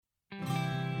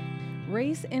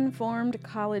Race-informed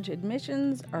college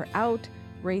admissions are out.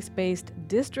 Race-based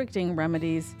districting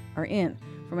remedies are in.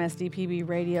 From SDPB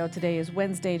Radio, today is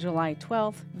Wednesday, July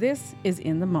 12th. This is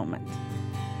In the Moment.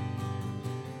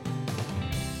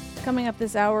 Coming up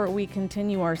this hour, we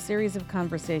continue our series of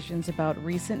conversations about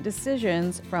recent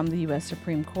decisions from the U.S.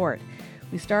 Supreme Court.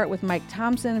 We start with Mike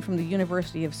Thompson from the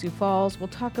University of Sioux Falls. We'll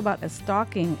talk about a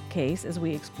stalking case as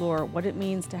we explore what it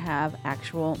means to have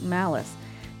actual malice.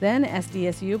 Then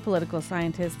SDSU political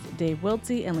scientists Dave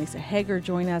Wiltsey and Lisa Hager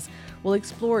join us. We'll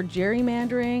explore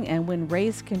gerrymandering and when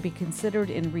race can be considered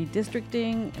in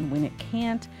redistricting and when it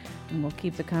can't. And we'll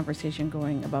keep the conversation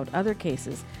going about other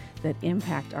cases that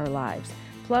impact our lives.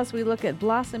 Plus, we look at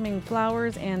blossoming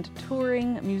flowers and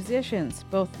touring musicians.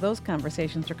 Both those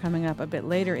conversations are coming up a bit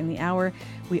later in the hour.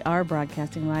 We are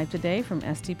broadcasting live today from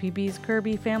STPB's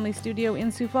Kirby Family Studio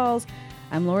in Sioux Falls.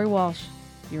 I'm Lori Walsh.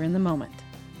 You're in the moment.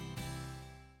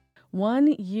 1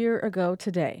 year ago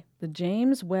today, the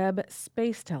James Webb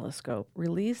Space Telescope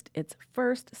released its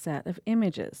first set of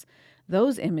images.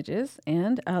 Those images,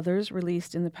 and others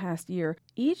released in the past year,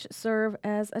 each serve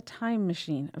as a time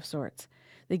machine of sorts.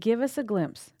 They give us a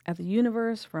glimpse at the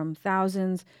universe from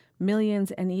thousands,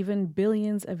 millions, and even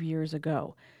billions of years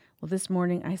ago. Well, this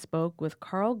morning I spoke with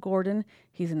Carl Gordon.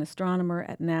 He's an astronomer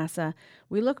at NASA.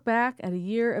 We look back at a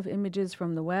year of images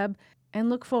from the Webb and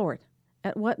look forward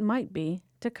at what might be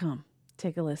to come.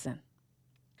 Take a listen.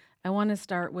 I want to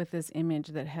start with this image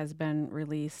that has been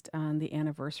released on the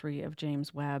anniversary of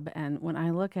James Webb. And when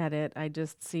I look at it, I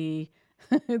just see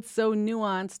it's so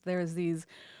nuanced. There's these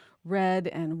red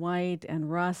and white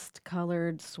and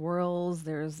rust-colored swirls.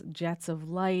 There's jets of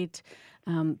light.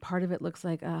 Part of it looks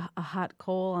like a hot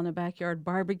coal on a backyard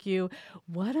barbecue.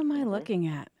 What am I looking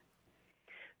at?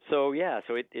 So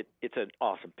it's an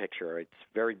awesome picture. It's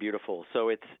very beautiful.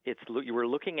 So you were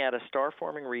looking at a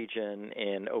star-forming region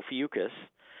in Ophiuchus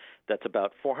that's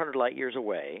about 400 light years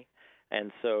away.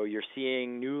 And so you're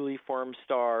seeing newly formed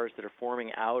stars that are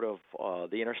forming out of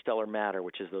the interstellar matter,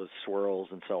 which is those swirls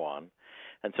and so on.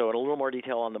 And so in a little more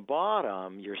detail on the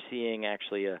bottom, you're seeing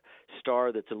actually a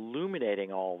star that's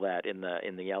illuminating all that in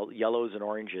the yellows and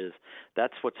oranges.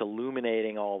 That's what's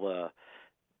illuminating all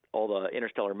the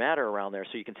interstellar matter around there,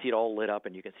 so you can see it all lit up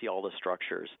and you can see all the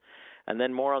structures. And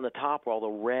then more on the top, all the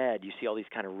red, you see all these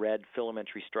kind of red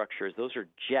filamentary structures. Those are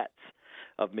jets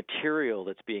of material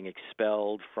that's being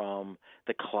expelled from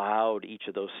the cloud each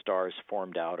of those stars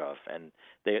formed out of, and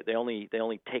they only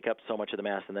take up so much of the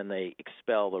mass, and then they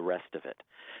expel the rest of it.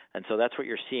 And so that's what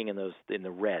you're seeing in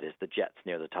the red is the jets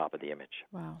near the top of the image.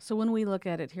 Wow. So when we look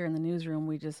at it here in the newsroom,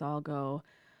 we just all go,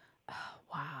 oh,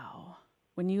 wow.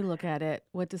 When you look at it,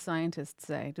 what do scientists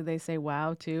say? Do they say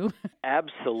wow too?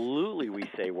 Absolutely, we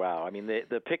say wow. I mean,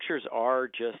 the pictures are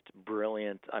just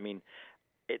brilliant. I mean,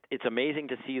 it's amazing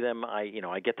to see them.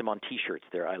 I get them on T-shirts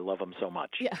there. I love them so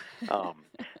much. Yeah.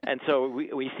 And so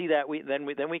we see that.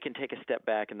 Then we can take a step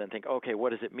back and then think, okay,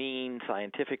 what does it mean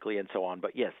scientifically and so on.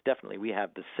 But yes, definitely, we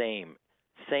have the same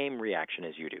reaction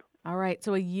as you do. All right.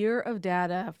 So a year of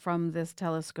data from this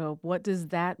telescope. What does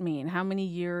that mean? How many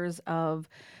years of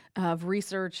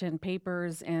research and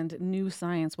papers and new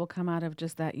science will come out of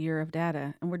just that year of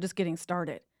data? And we're just getting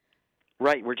started.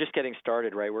 Right, we're just getting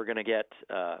started, right? We're going to get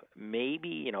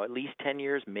maybe, at least 10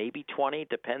 years, maybe 20,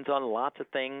 depends on lots of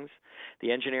things.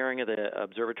 The engineering of the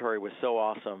observatory was so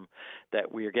awesome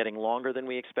that we are getting longer than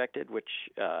we expected, which,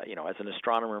 as an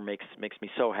astronomer makes me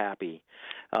so happy.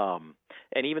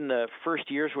 And even the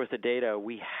first year's worth of data,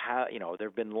 we have, there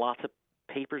have been lots of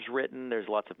papers written, there's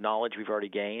lots of knowledge we've already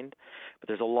gained, but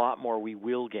there's a lot more we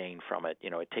will gain from it.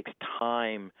 It takes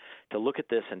time to look at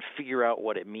this and figure out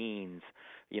what it means.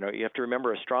 You have to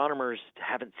remember astronomers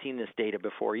haven't seen this data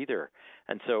before either.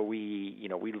 And so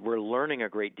we're learning a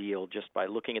great deal just by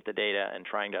looking at the data and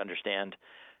trying to understand,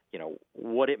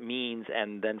 what it means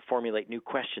and then formulate new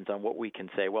questions on what we can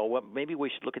say, maybe we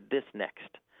should look at this next.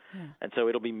 Yeah. And so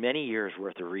it'll be many years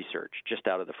worth of research just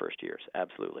out of the first years.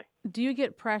 Absolutely. Do you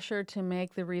get pressure to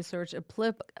make the research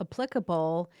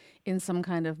applicable in some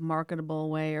kind of marketable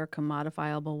way or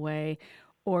commodifiable way?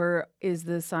 Or is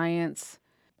the science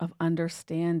of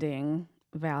understanding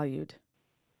valued?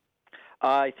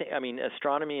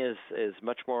 Astronomy is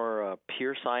much more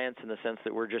pure science in the sense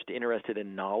that we're just interested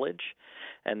in knowledge,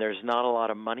 and there's not a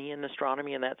lot of money in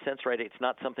astronomy in that sense, right? It's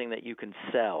not something that you can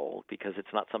sell because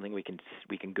it's not something we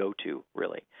can go to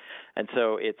really, and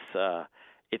so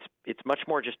it's much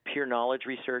more just pure knowledge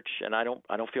research, and I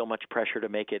don't feel much pressure to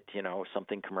make it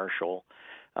something commercial.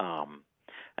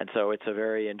 And so it's a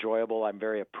very enjoyable. I'm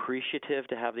very appreciative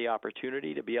to have the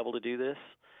opportunity to be able to do this.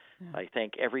 I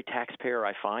thank every taxpayer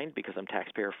I find because I'm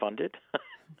taxpayer funded.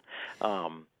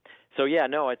 So yeah,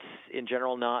 no, it's in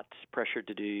general not pressured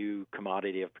to do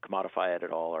commodify it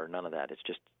at all or none of that. It's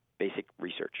just basic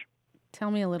research. Tell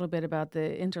me a little bit about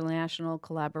the international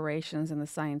collaborations and the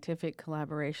scientific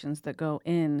collaborations that go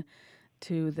in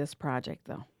to this project,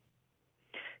 though.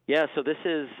 Yeah, so this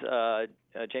is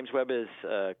James Webb is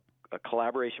a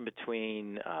collaboration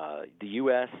between the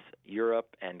U.S.,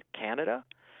 Europe, and Canada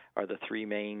are the three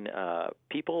main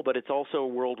people, but it's also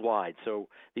worldwide. So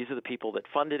these are the people that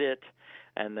funded it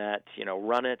and that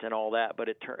run it and all that. But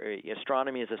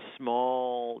astronomy is a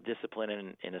small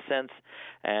discipline in a sense,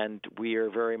 and we are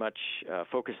very much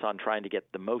focused on trying to get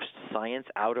the most science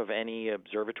out of any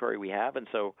observatory we have. And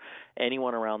so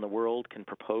anyone around the world can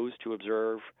propose to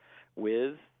observe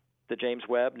with the James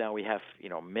Webb. Now we have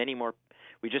many more.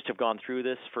 We just have gone through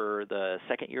this for the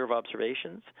second year of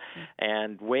observations,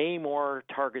 and way more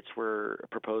targets were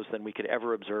proposed than we could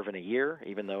ever observe in a year,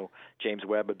 even though James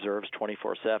Webb observes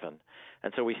 24/7.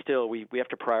 And so we have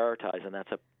to prioritize, and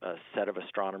that's a set of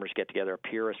astronomers get together,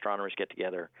 peer astronomers get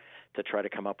together to try to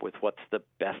come up with what's the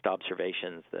best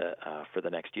observations for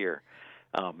the next year.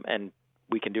 And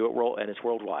we can do it, and it's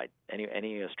worldwide,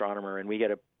 any astronomer, and we get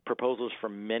proposals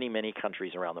from many, many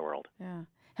countries around the world. Yeah.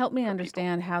 Help me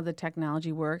understand how the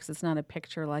technology works. It's not a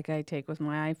picture like I take with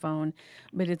my iPhone,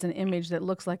 but it's an image that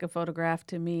looks like a photograph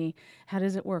to me. How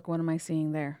does it work? What am I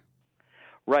seeing there?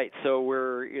 Right. So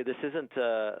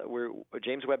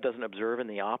James Webb doesn't observe in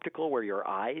the optical where your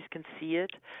eyes can see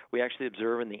it. We actually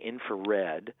observe in the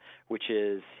infrared, which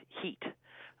is heat.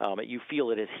 You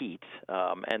feel it as heat,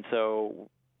 and so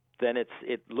then it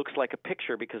looks like a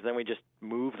picture because then we just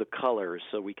move the colors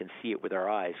so we can see it with our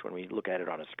eyes when we look at it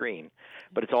on a screen.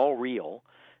 But it's all real.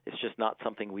 It's just not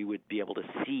something we would be able to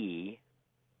see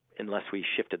unless we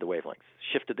shifted the wavelengths,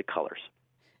 shifted the colors.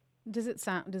 Does it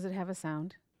have a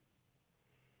sound?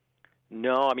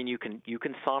 No, I mean you can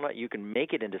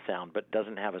make it into sound, but it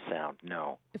doesn't have a sound.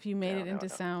 No. If you made it into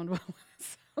sound, what would it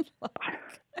sound like?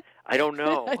 I don't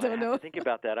know. I don't know. Have to think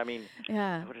about that. I mean,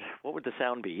 yeah. What would the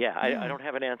sound be? Yeah, I don't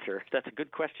have an answer. That's a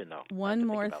good question, though. One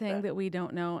more thing that we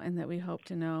don't know and that we hope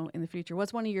to know in the future.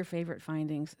 What's one of your favorite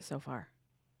findings so far?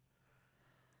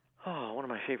 Oh, one of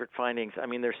my favorite findings. I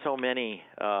mean, there's so many.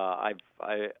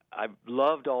 I've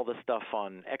loved all the stuff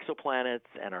on exoplanets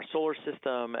and our solar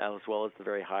system, as well as the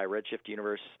very high redshift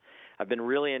universe. I've been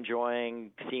really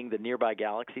enjoying seeing the nearby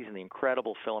galaxies and the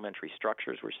incredible filamentary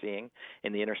structures we're seeing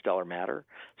in the interstellar matter.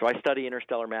 So I study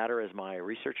interstellar matter as my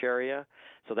research area.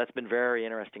 So that's been very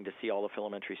interesting to see all the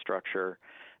filamentary structure.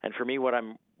 And for me, what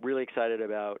I'm really excited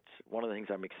about, one of the things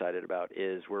I'm excited about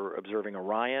is we're observing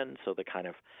Orion. So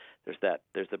there's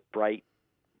the bright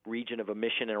region of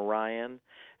emission in Orion,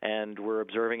 and we're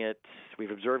observing it.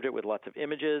 We've observed it with lots of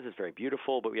images. It's very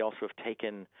beautiful, but we also have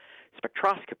taken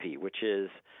spectroscopy, which is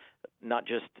not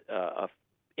just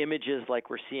images like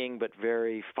we're seeing, but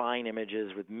very fine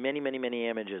images with many, many, many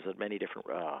images of many different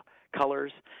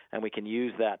colors, and we can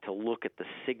use that to look at the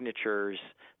signatures,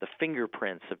 the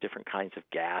fingerprints of different kinds of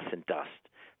gas and dust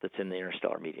that's in the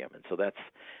interstellar medium. And so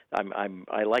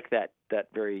I like that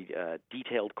very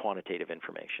detailed quantitative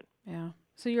information. Yeah.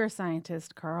 So you're a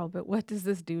scientist, Carl, but what does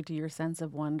this do to your sense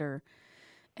of wonder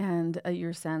and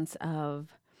your sense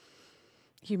of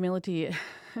humility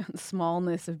and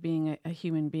smallness of being a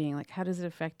human being? Like, how does it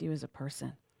affect you as a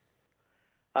person?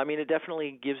 I mean, it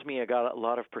definitely gives me a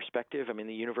lot of perspective. I mean,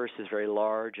 the universe is very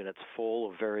large and it's full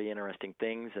of very interesting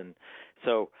things. And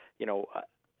so,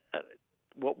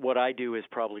 what I do is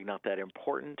probably not that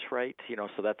important, right?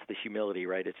 So that's the humility,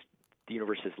 right? The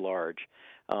universe is large.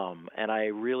 And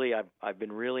I've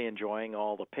been really enjoying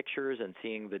all the pictures and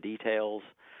seeing the details.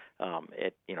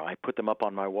 I put them up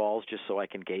on my walls just so I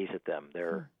can gaze at them.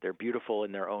 They're beautiful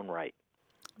in their own right.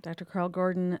 Dr. Carl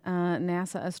Gordon,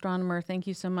 NASA astronomer, thank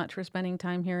you so much for spending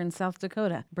time here in South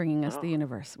Dakota, bringing us the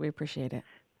universe. We appreciate it.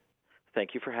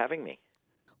 Thank you for having me.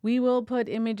 We will put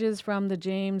images from the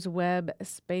James Webb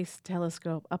Space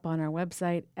Telescope up on our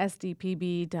website,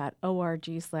 sdpb.org/news,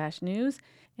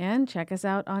 and check us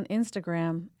out on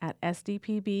Instagram at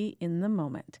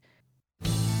sdpbinthemoment.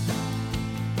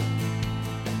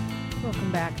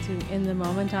 Welcome back to In the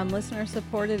Moment on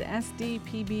listener-supported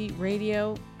SDPB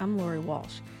Radio. I'm Lori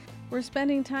Walsh. We're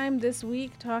spending time this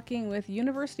week talking with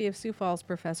University of Sioux Falls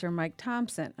professor Mike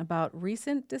Thompson about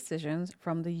recent decisions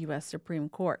from the U.S. Supreme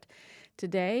Court.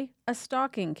 Today, a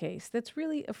stalking case that's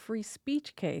really a free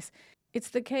speech case. It's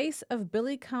the case of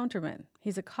Billy Counterman.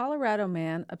 He's a Colorado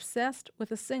man obsessed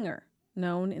with a singer,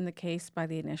 known in the case by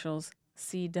the initials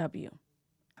CW.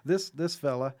 This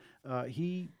fella,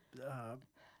 he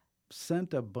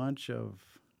sent a bunch of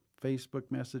Facebook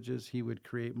messages. He would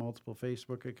create multiple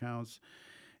Facebook accounts,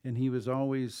 and he was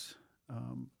always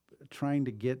trying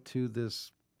to get to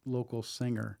this local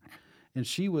singer, and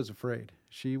she was afraid.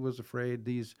 She was afraid.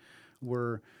 These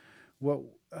were what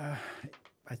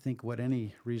I think what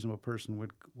any reasonable person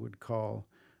would call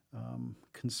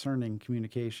concerning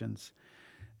communications.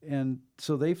 And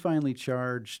so they finally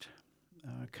charged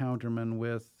Counterman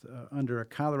with, under a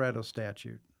Colorado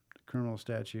statute, criminal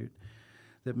statute,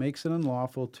 that makes it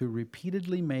unlawful to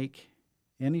repeatedly make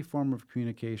any form of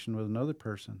communication with another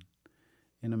person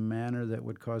in a manner that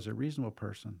would cause a reasonable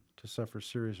person to suffer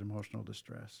serious emotional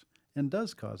distress, and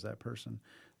does cause that person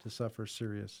to suffer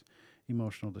serious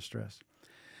emotional distress.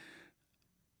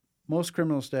 Most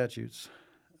criminal statutes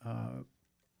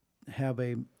have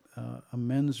a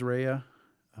mens rea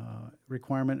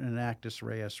requirement and an actus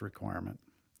reus requirement.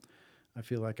 I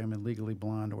feel like I'm in Legally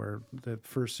Blonde, where the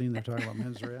first scene they're talking about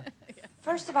mens rea.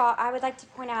 First of all, I would like to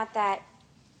point out that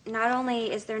not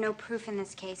only is there no proof in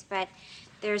this case, but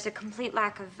there's a complete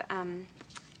lack of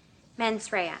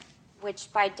mens rea,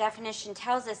 which by definition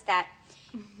tells us that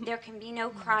there can be no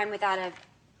crime without a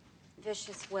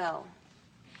vicious will.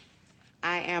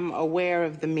 I am aware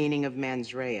of the meaning of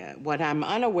mens rea. What I'm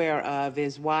unaware of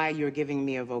is why you're giving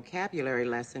me a vocabulary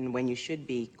lesson when you should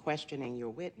be questioning your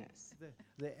witness.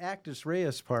 The actus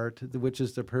reus part, which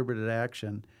is the prohibited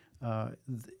action,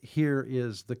 here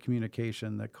is the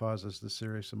communication that causes the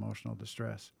serious emotional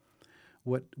distress.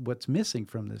 What's missing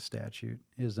from this statute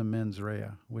is a mens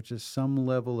rea, which is some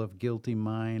level of guilty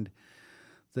mind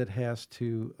that has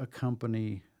to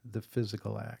accompany the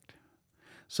physical act.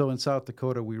 So in South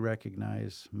Dakota, we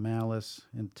recognize malice,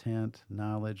 intent,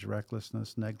 knowledge,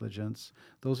 recklessness, negligence.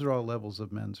 Those are all levels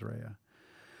of mens rea.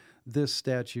 This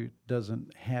statute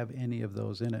doesn't have any of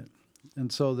those in it. And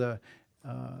so the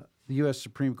U.S.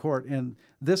 Supreme Court, and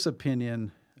this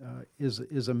opinion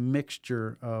is a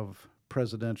mixture of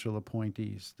presidential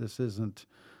appointees. This isn't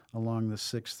along the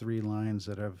 6-3 lines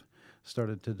that have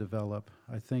started to develop.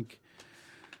 I think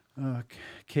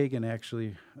Kagan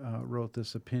actually wrote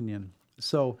this opinion.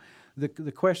 So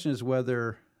the question is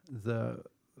whether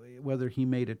he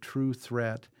made a true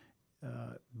threat,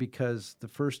 because the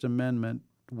First Amendment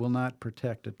will not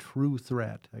protect a true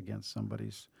threat against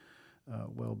somebody's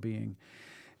well-being.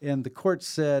 And the court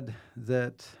said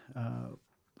that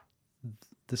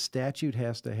the statute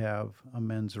has to have a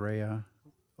mens rea,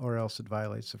 or else it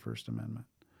violates the First Amendment.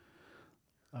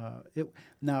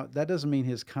 Now, that doesn't mean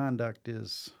his conduct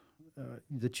is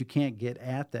that you can't get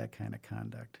at that kind of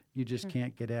conduct. You just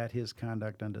can't get at his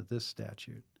conduct under this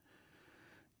statute.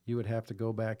 You would have to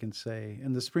go back and say,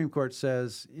 and the Supreme Court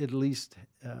says at least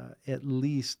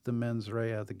the mens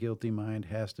rea, the guilty mind,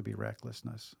 has to be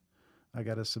recklessness. I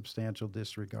got a substantial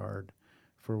disregard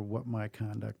for what my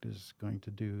conduct is going to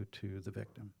do to the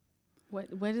victim.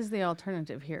 What is the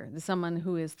alternative here? Someone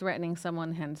who is threatening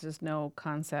someone has just no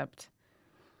concept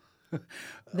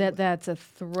that's a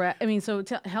threat. I mean, so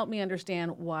help me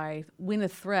understand when a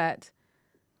threat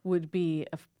would be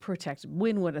protected.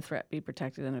 When would a threat be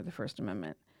protected under the First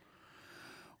Amendment?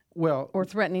 Well, or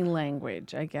threatening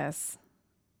language, I guess.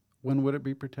 When would it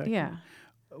be protected? Yeah.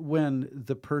 When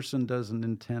the person doesn't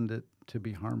intend it to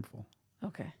be harmful.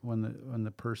 Okay. When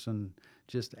the person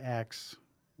just acts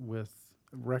with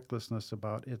recklessness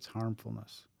about its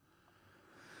harmfulness.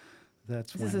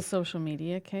 Is this a social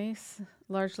media case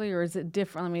largely, or is it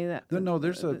different? I mean,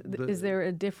 is there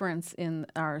a difference in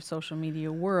our social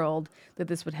media world that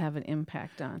this would have an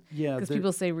impact on? Yeah, because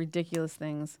people say ridiculous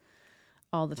things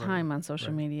all the time on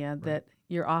social media that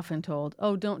you're often told,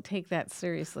 "Oh, don't take that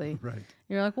seriously." Right.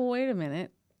 You're like, "Well, wait a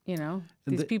minute.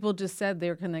 These people just said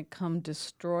they're going to come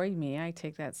destroy me. I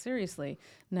take that seriously."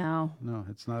 Now, no,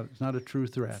 it's not a true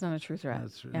threat. It's not a true threat.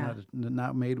 It's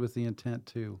not made with the intent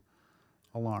to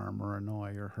alarm or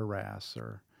annoy or harass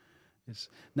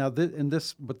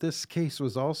but this case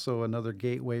was also another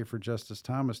gateway for Justice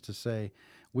Thomas to say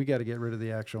we got to get rid of the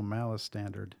actual malice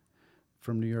standard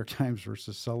from New York Times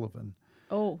versus Sullivan.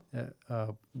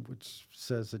 Which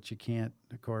says that you can't,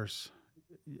 of course,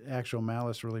 actual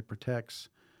malice really protects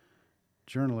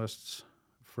journalists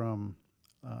from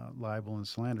libel and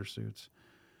slander suits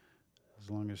as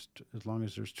long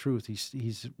as there's truth.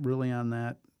 He's really on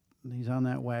that. He's on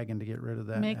that wagon to get rid of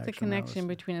that. Make the connection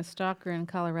between a stalker in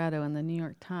Colorado and the New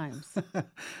York Times.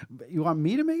 You want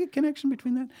me to make a connection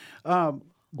between that?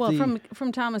 Well,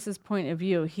 from Thomas's point of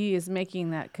view, he is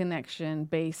making that connection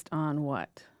based on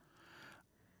what?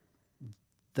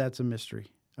 That's a mystery.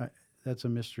 That's a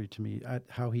mystery to me,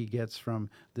 how he gets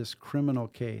from this criminal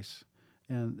case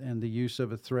and the use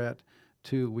of a threat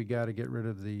to we got to get rid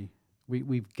of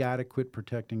we've got to quit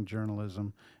protecting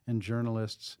journalism and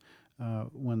journalists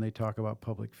when they talk about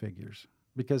public figures.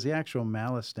 Because the actual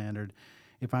malice standard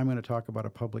if I'm going to talk about a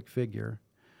public figure,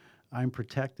 I'm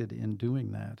protected in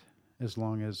doing that as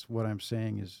long as what I'm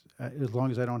saying is, as long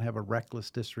as I don't have a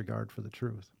reckless disregard for the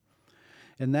truth.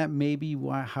 And that may be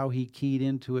how he keyed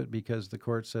into it, because the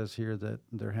court says here that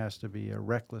there has to be a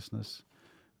recklessness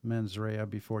mens rea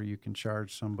before you can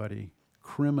charge somebody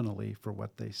criminally for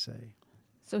what they say.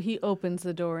 So he opens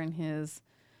the door in his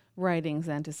writings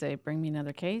then to say, bring me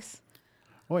another case?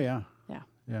 Oh, yeah. Yeah.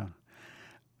 Yeah.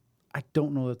 I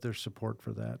don't know that there's support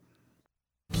for that.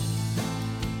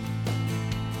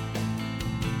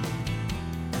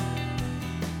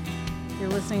 You're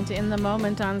listening to In the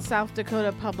Moment on South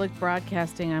Dakota Public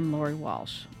Broadcasting. I'm Lori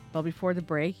Walsh. Well, before the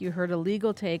break, you heard a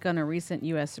legal take on a recent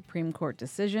U.S. Supreme Court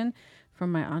decision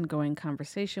from my ongoing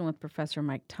conversation with Professor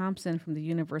Mike Thompson from the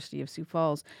University of Sioux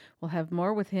Falls. We'll have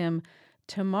more with him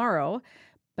tomorrow.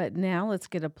 But now let's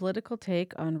get a political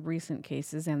take on recent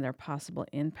cases and their possible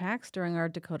impacts during our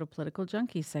Dakota Political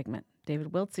Junkies segment.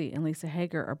 David Wiltsey and Lisa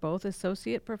Hager are both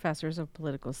associate professors of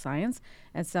political science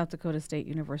at South Dakota State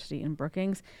University in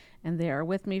Brookings, and they are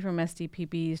with me from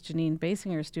SDPB's Janine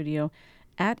Basinger studio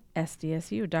at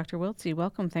SDSU. Dr. Wiltsey,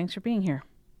 welcome. Thanks for being here.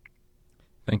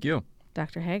 Thank you.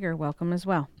 Dr. Hager, welcome as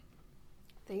well.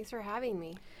 Thanks for having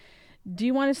me. Do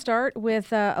you want to start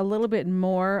with a little bit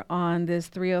more on this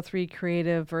 303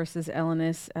 Creative versus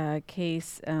Elenis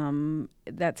case?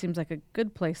 That seems like a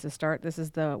good place to start. This is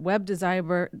the web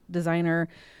designer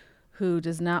who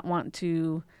does not want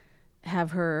to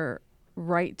have her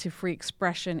right to free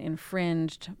expression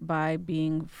infringed by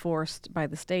being forced by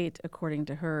the state, according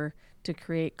to her, to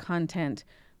create content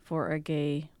for a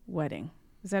gay wedding.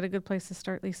 Is that a good place to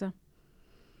start, Lisa?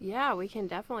 Yeah, we can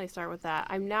definitely start with that.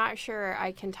 I'm not sure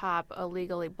I can top a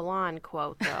Legally Blonde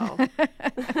quote, though.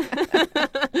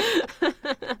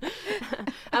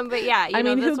 But yeah, you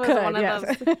know, this was one of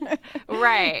those.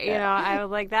 Right. You know, I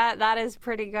was like, that is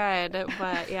pretty good.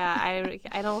 But yeah,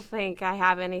 I don't think I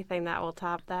have anything that will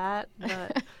top that.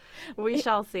 But we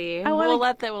shall see. We'll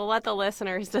let the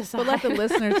listeners decide. We'll let the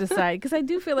listeners decide, because I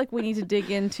do feel like we need to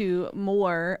dig into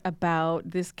more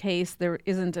about this case. There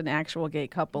isn't an actual gay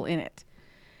couple in it.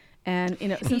 And, you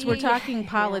know, since we're talking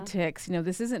politics, you know,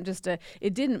 this isn't just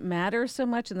it didn't matter so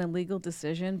much in the legal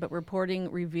decision, but reporting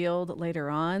revealed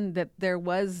later on that there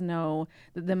was the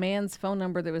man's phone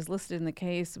number that was listed in the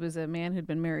case was a man who'd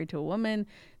been married to a woman,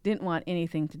 didn't want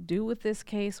anything to do with this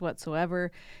case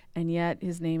whatsoever, and yet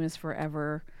his name is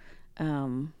forever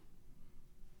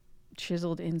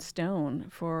chiseled in stone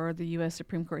for the U.S.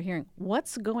 Supreme Court hearing.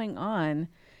 What's going on,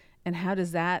 and how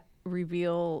does that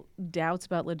reveal doubts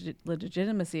about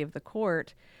legitimacy of the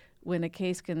court when a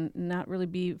case can not really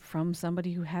be from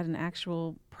somebody who had an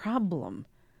actual problem?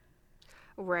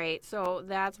 Right. So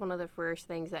that's one of the first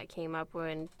things that came up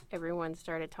when everyone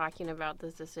started talking about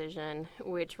this decision,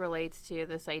 which relates to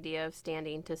this idea of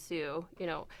standing to sue. You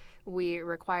know, we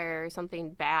require something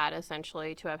bad,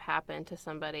 essentially, to have happened to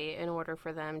somebody in order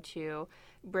for them to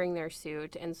bring their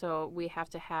suit. And so we have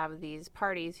to have these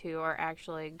parties who are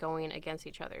actually going against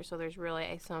each other. So there's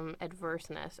really some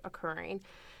adverseness occurring.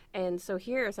 And so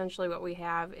here, essentially, what we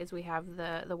have is we have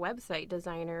the website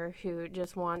designer who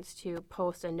just wants to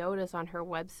post a notice on her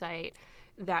website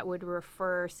that would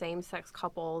refer same-sex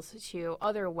couples to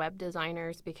other web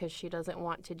designers because she doesn't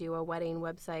want to do a wedding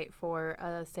website for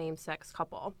a same-sex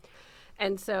couple.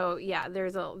 And so, yeah,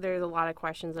 there's a lot of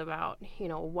questions about, you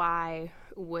know, why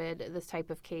would this type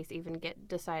of case even get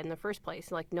decided in the first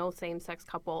place? Like, no same-sex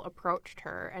couple approached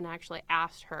her and actually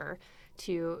asked her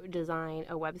to design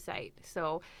a website.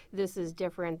 So this is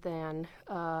different than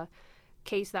a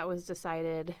case that was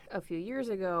decided a few years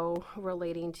ago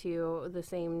relating to the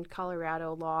same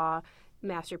Colorado law,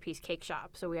 Masterpiece Cake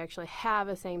Shop. So we actually have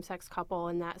a same-sex couple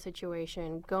in that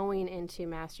situation going into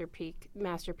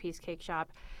Masterpiece Cake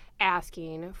Shop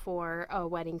asking for a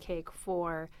wedding cake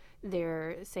for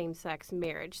their same-sex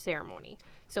marriage ceremony.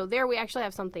 So there we actually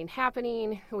have something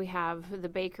happening. We have the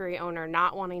bakery owner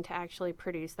not wanting to actually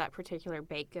produce that particular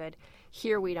baked good.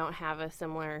 Here we don't have a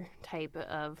similar type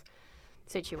of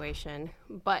situation.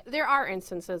 But there are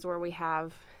instances where we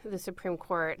have the Supreme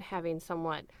Court having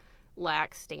somewhat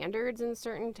lax standards in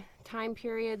certain time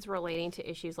periods relating to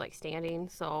issues like standing.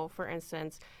 So, for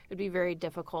instance, it would be very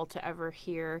difficult to ever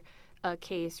hear a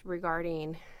case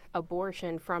regarding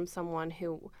abortion from someone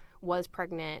who was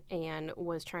pregnant and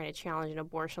was trying to challenge an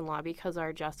abortion law because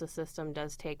our justice system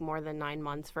does take more than 9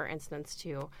 months, for instance,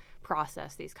 to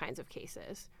process these kinds of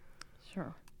cases.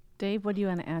 Sure. Dave, what do you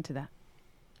want to add to that?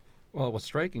 Well, what's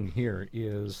striking here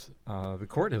is the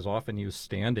court has often used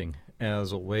standing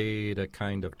as a way to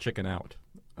kind of chicken out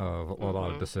of a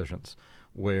lot of decisions,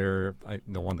 where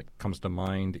the one that comes to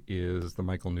mind is the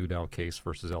Michael Newdow case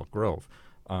versus Elk Grove.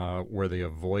 where they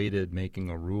avoided making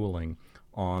a ruling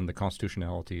on the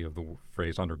constitutionality of the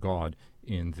phrase "under God"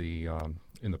 in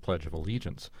the Pledge of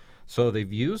Allegiance. So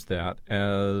they've used that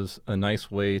as a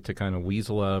nice way to kind of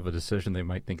weasel out of a decision they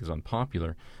might think is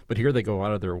unpopular. But here they go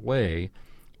out of their way,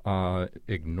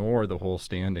 ignore the whole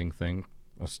standing thing,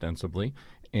 ostensibly,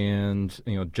 and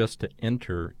just to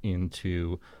enter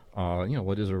into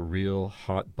what is a real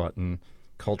hot button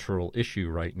cultural issue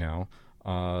right now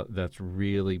that's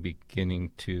really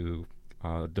beginning to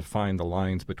define the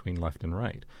lines between left and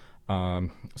right.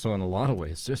 So in a lot of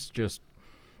ways, this just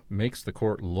makes the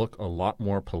court look a lot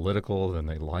more political than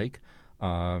they like,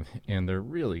 and they're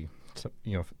really,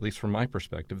 at least from my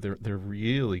perspective, they're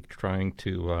really trying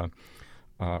to,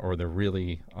 or they're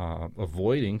really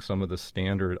avoiding some of the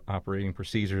standard operating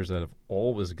procedures that have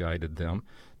always guided them,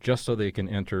 just so they can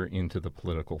enter into the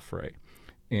political fray.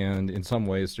 And in some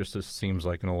ways, just this seems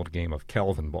like an old game of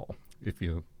Calvin ball, if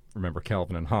you remember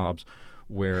Calvin and Hobbes,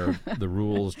 where the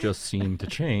rules just seem to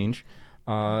change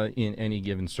in any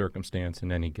given circumstance,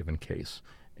 in any given case.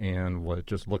 And what it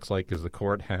just looks like is the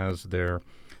court has their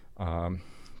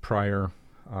prior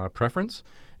preference,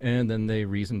 and then they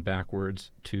reason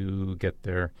backwards to get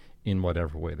there in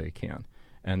whatever way they can.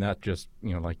 And that just,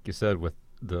 like you said, with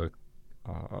the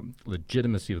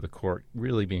legitimacy of the court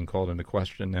really being called into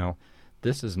question now,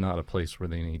 this is not a place where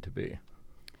they need to be.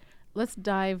 Let's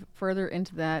dive further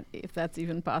into that, if that's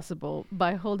even possible,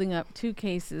 by holding up two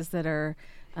cases that are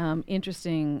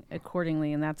interesting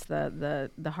accordingly, and that's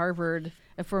the Harvard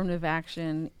affirmative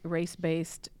action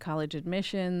race-based college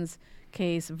admissions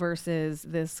case versus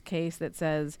this case that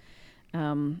says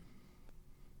that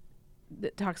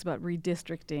talks about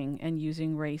redistricting and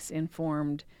using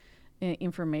race-informed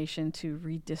information to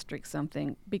redistrict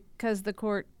something, because the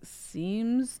court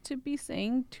seems to be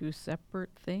saying two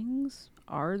separate things.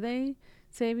 Are they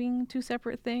saying two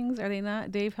separate things? Are they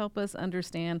not? Dave, help us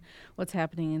understand what's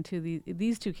happening into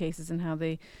these two cases and how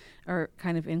they are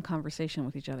kind of in conversation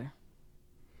with each other.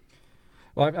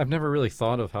 Well, I've never really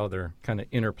thought of how they're kind of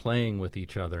interplaying with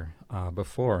each other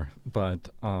before, but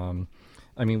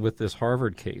with this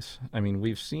Harvard case,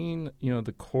 we've seen,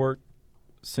 the court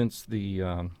since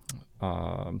the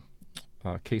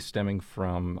case stemming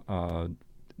from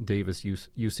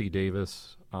UC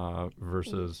Davis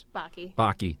versus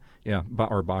Bakke,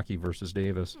 or Bakke versus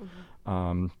Davis.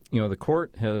 Mm-hmm. The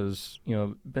court has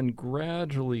been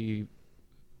gradually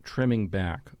trimming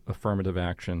back affirmative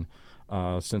action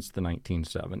since the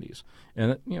 1970s,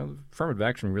 and affirmative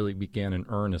action really began in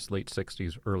earnest late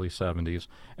 60s, early 70s,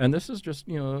 and this is just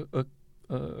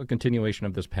a continuation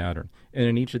of this pattern. And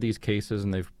in each of these cases,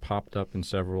 and they've popped up in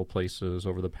several places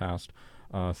over the past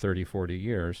 30, 40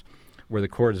 years, where the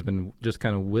court has been just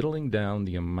kind of whittling down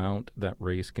the amount that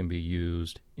race can be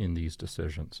used in these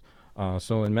decisions.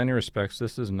 So in many respects,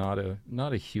 this is not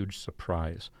a huge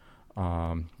surprise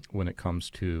when it comes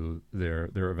to their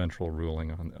eventual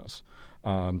ruling on this.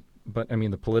 But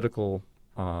the political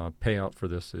payout for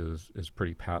this is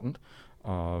pretty patent.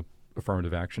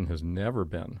 Affirmative action has never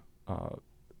been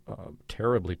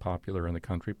terribly popular in the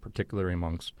country, particularly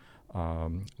amongst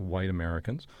white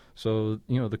Americans. So,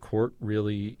 the court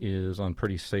really is on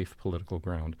pretty safe political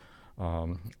ground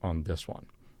on this one.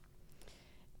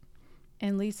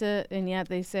 And Lisa, and yet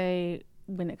they say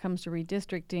when it comes to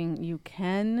redistricting, you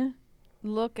can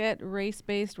look at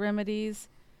race-based remedies,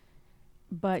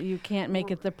 but you can't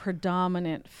make it the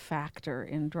predominant factor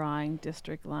in drawing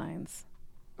district lines.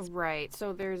 Right.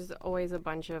 So there's always a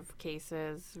bunch of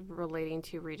cases relating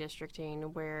to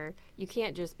redistricting where you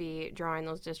can't just be drawing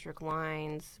those district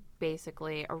lines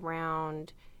basically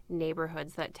around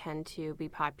neighborhoods that tend to be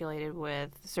populated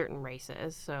with certain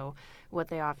races. So what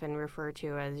they often refer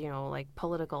to as, like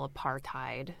political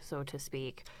apartheid, so to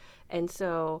speak. And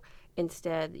so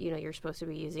instead, you're supposed to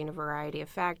be using a variety of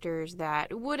factors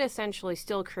that would essentially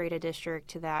still create a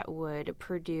district that would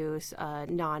produce a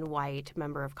non-white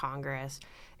member of Congress.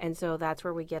 And so that's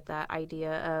where we get that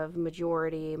idea of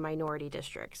majority-minority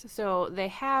districts. So they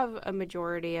have a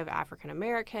majority of African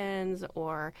Americans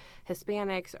or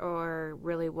Hispanics or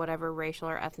really whatever racial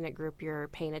or ethnic group you're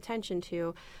paying attention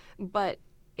to, but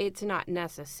it's not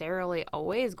necessarily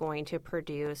always going to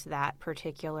produce that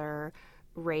particular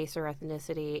race or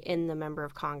ethnicity in the member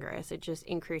of Congress. It just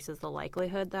increases the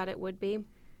likelihood that it would be.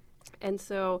 And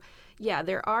so,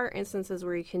 there are instances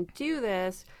where you can do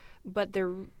this, But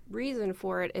the reason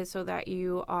for it is so that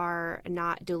you are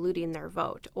not diluting their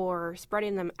vote or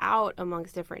spreading them out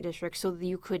amongst different districts so that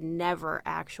you could never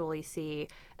actually see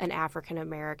an African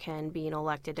American being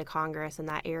elected to Congress in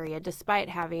that area, despite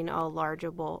having a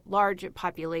large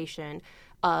population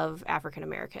of African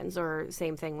Americans, or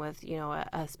same thing with,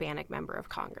 a Hispanic member of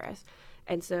Congress.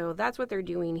 And so that's what they're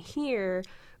doing here,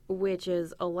 which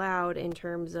is allowed in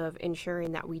terms of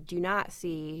ensuring that we do not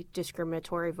see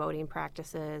discriminatory voting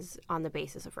practices on the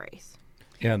basis of race.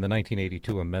 Yeah, and the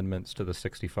 1982 amendments to the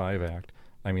 65 Act,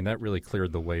 that really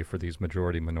cleared the way for these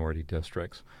majority-minority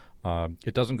districts.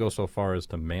 It doesn't go so far as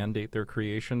to mandate their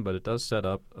creation, but it does set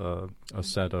up a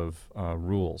set of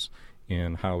rules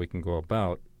in how we can go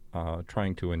about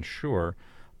trying to ensure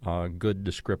good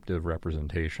descriptive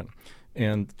representation.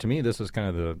 And to me, this is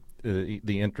kind of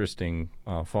the interesting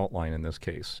fault line in this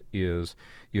case, is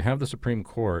you have the Supreme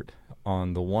Court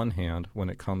on the one hand when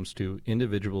it comes to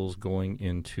individuals going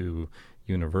into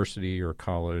university or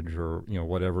college or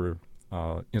whatever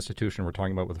institution we're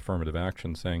talking about with affirmative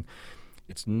action, saying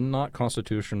it's not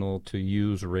constitutional to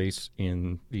use race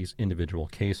in these individual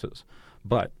cases.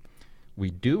 But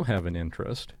we do have an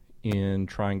interest in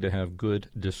trying to have good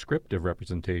descriptive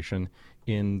representation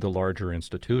in the larger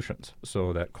institutions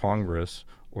so that Congress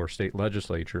or state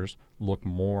legislatures look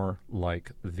more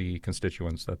like the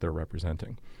constituents that they're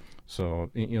representing. So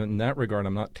in that regard,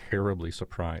 I'm not terribly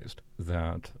surprised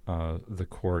that the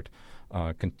court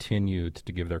continued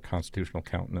to give their constitutional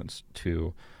countenance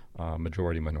to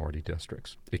majority-minority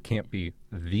districts. It can't be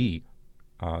the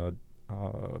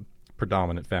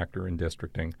predominant factor in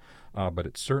districting, but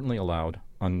it's certainly allowed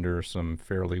under some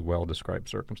fairly well-described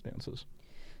circumstances.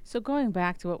 So going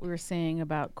back to what we were saying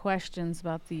about questions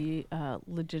about the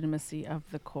legitimacy of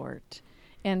the court,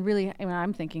 and really,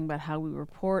 I'm thinking about how we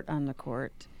report on the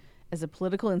court as a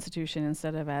political institution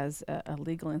instead of as a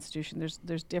legal institution.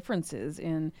 There's differences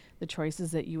in the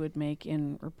choices that you would make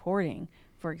in reporting,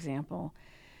 for example.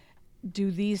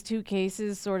 Do these two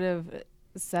cases sort of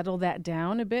settle that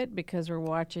down a bit because we're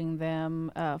watching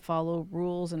them follow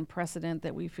rules and precedent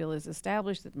that we feel is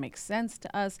established that makes sense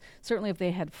to us? Certainly if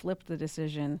they had flipped the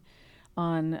decision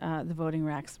on the Voting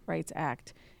Rights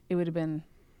Act, it would have been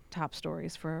top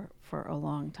stories for a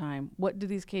long time. What do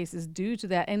these cases do to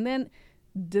that? And then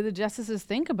do the justices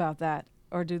think about that,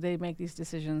 or do they make these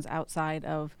decisions outside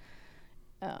of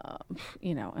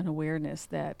an awareness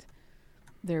that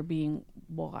they're being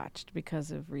watched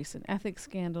because of recent ethics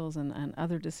scandals and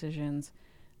other decisions,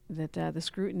 that the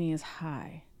scrutiny is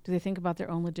high? Do they think about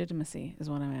their own legitimacy is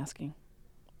what I'm asking.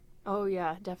 Oh,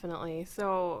 yeah, definitely.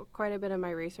 So quite a bit of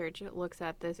my research looks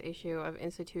at this issue of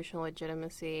institutional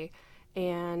legitimacy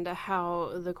and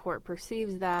how the court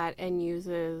perceives that and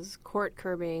uses court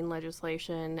curbing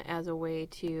legislation as a way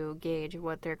to gauge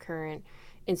what their current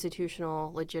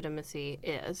institutional legitimacy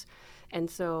is. And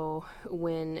so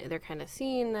when they're kind of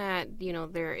seeing that,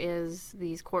 there is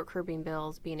these court curbing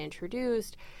bills being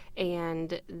introduced,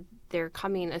 and they're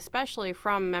coming especially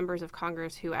from members of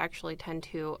Congress who actually tend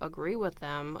to agree with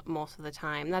them most of the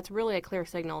time, that's really a clear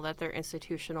signal that their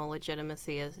institutional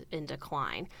legitimacy is in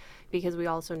decline. Because we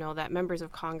also know that members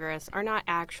of Congress are not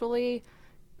actually,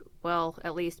 well,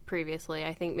 at least previously,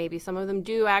 I think maybe some of them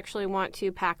do actually want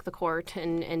to pack the court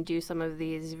and do some of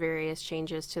these various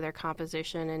changes to their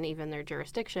composition and even their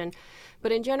jurisdiction.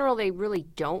 But in general, they really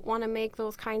don't want to make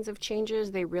those kinds of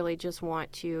changes. They really just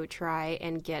want to try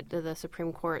and get the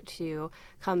Supreme Court to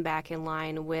come back in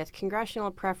line with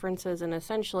congressional preferences and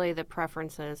essentially the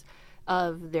preferences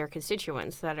of their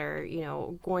constituents that are,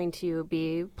 going to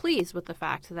be pleased with the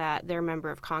fact that their member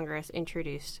of Congress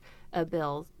introduced a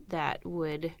bill that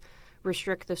would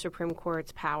restrict the Supreme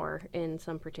Court's power in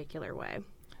some particular way.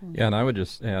 Yeah, and I would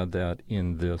just add that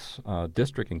in this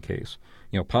districting case,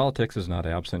 politics is not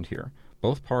absent here.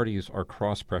 Both parties are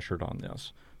cross-pressured on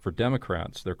this. For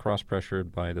Democrats, they're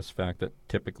cross-pressured by this fact that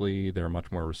typically they're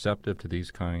much more receptive to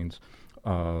these kinds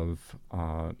of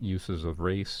uses of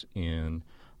race in,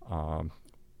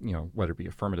 whether it be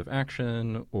affirmative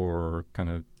action or kind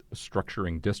of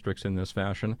structuring districts in this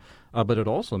fashion, but it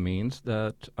also means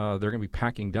that they're going to be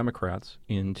packing Democrats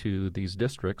into these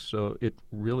districts, so it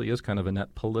really is kind of a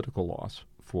net political loss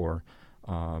for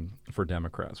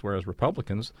Democrats, whereas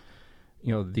Republicans,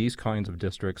 these kinds of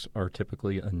districts are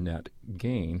typically a net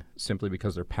gain simply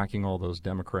because they're packing all those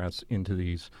Democrats into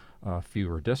these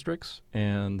fewer districts,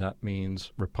 and that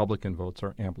means Republican votes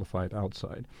are amplified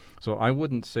outside. So I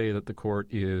wouldn't say that the court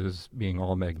is being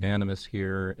all magnanimous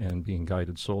here and being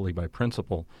guided solely by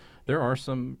principle. There are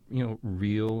some,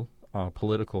 real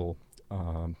political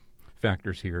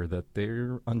factors here that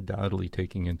they're undoubtedly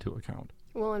taking into account.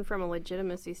 Well, and from a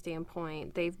legitimacy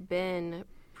standpoint, they've been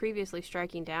previously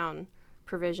striking down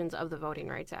provisions of the Voting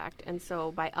Rights Act. And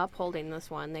so by upholding this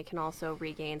one, they can also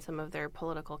regain some of their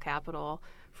political capital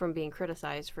from being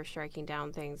criticized for striking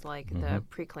down things like the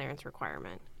preclearance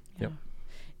requirement. Yep.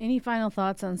 Any final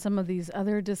thoughts on some of these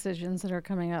other decisions that are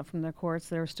coming out from the courts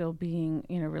that are still being,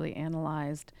 really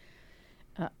analyzed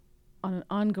on an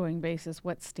ongoing basis?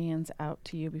 What stands out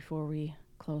to you before we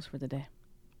close for the day?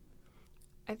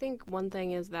 I think one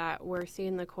thing is that we're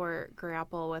seeing the court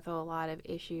grapple with a lot of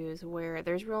issues where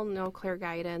there's no clear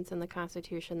guidance in the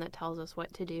Constitution that tells us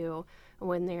what to do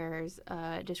when there's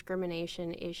a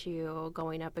discrimination issue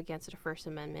going up against a First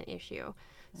Amendment issue.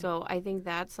 So I think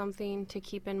that's something to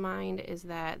keep in mind, is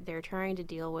that they're trying to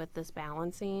deal with this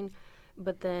balancing,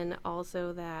 but then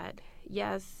also that,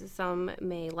 yes, some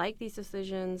may like these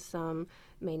decisions, some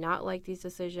may not like these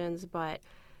decisions, but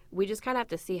we just kind of have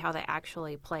to see how they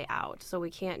actually play out. So we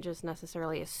can't just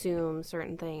necessarily assume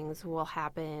certain things will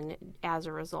happen as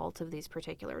a result of these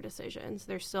particular decisions.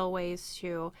 There's still ways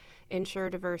to ensure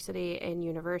diversity in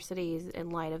universities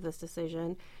in light of this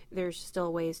decision. There's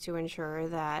still ways to ensure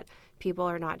that people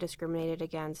are not discriminated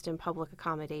against in public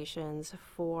accommodations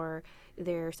for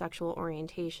their sexual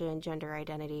orientation, gender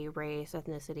identity, race,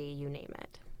 ethnicity, you name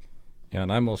it. Yeah,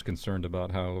 and I'm most concerned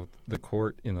about how the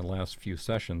court in the last few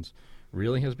sessions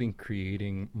really has been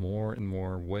creating more and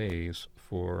more ways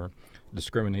for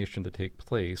discrimination to take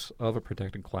place of a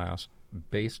protected class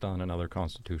based on another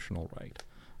constitutional right.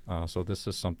 So this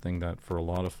is something that for a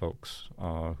lot of folks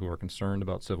who are concerned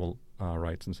about civil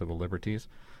rights and civil liberties,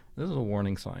 this is a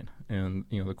warning sign. And,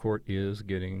 the court is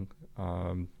getting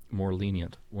more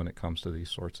lenient when it comes to these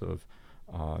sorts of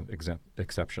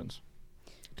exceptions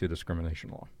to discrimination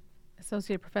law.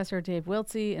 Associate Professor Dave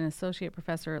Wiltsey and Associate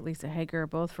Professor Lisa Hager,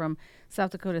 both from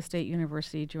South Dakota State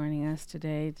University, joining us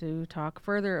today to talk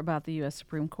further about the U.S.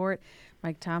 Supreme Court.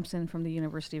 Mike Thompson from the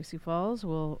University of Sioux Falls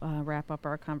will wrap up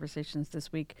our conversations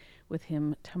this week with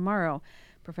him tomorrow.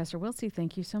 Professor Wiltsey,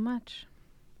 thank you so much.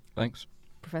 Thanks.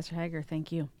 Professor Hager,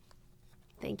 thank you.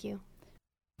 Thank you.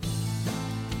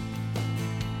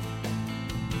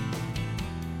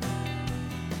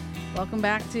 Welcome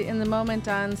back to In the Moment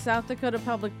on South Dakota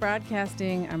Public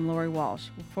Broadcasting. I'm Lori Walsh.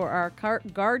 For our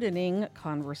gardening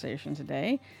conversation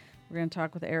today, we're going to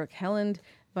talk with Eric Helland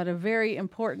about a very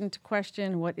important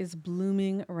question: what is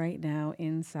blooming right now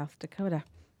in South Dakota?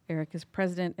 Eric is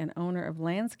president and owner of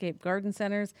Landscape Garden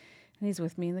Centers, and he's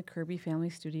with me in the Kirby Family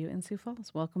Studio in Sioux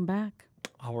Falls. Welcome back.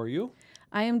 How are you?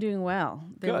 I am doing well.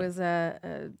 There Good. was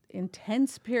a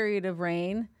intense period of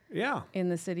rain in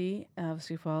the city of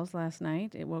Sioux Falls last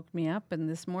night. It woke me up, and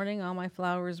this morning all my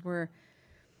flowers were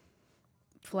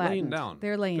flattened. Laying down.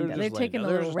 They're laying down. They're taking a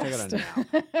They're little just rest. taking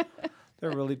a nap.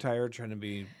 They're really tired trying to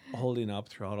be holding up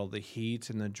throughout all the heat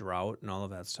and the drought and all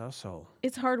of that stuff. So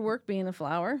It's hard work being a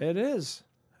flower. it is.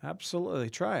 Absolutely.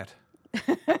 Try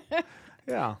it.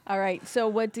 Yeah. All right. So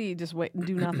what do you just wait and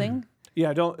do nothing?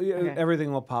 Yeah, Okay.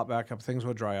 everything will pop back up. Things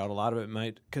will dry out. A lot of it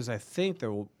might, because I think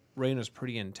the rain is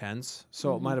pretty intense.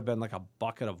 So it might have been like a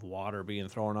bucket of water being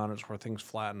thrown on it where things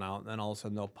flatten out, and then all of a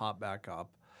sudden they'll pop back up.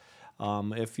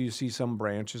 If you see some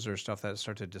branches or stuff that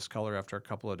start to discolor after a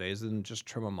couple of days, then just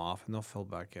trim them off and they'll fill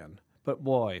back in. But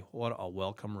boy, what a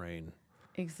welcome rain.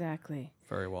 Exactly.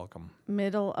 Very welcome.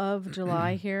 Middle of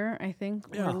July here, I think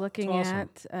Yeah, we're looking it's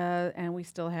awesome. at, and we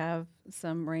still have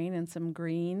some rain and some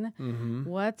green.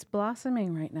 What's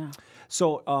blossoming right now?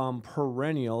 So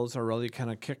perennials are really kind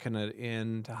of kicking it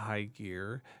into high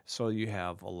gear. So you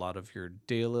have a lot of your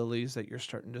daylilies that you're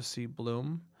starting to see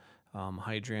bloom.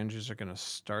 Hydrangeas are going to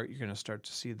start. You're going to start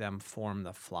to see them form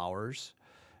the flowers.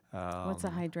 What's a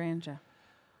hydrangea?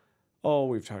 Oh,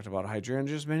 we've talked about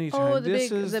hydrangeas many Oh, times. the This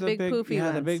big- is the big poofy yeah,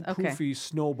 the ones. big Okay. poofy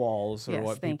snowballs are Yes,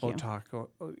 what thank people you. talk.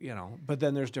 But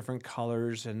then there's different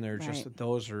colors, and they're just Right.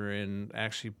 those are in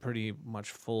actually pretty much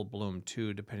full bloom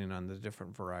too, depending on the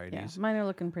different Yeah, varieties. mine are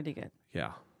looking pretty good.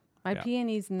 Yeah, My Yeah.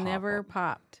 peonies never up.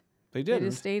 popped. they They didn't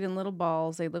just stayed in little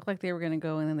balls. They looked like they were going to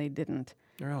go, and then they didn't.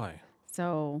 really.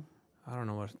 So I don't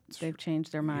know what they've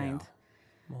changed their mind.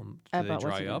 Well, do about they what to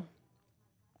dry do. up?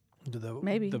 Do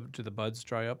Maybe. do the buds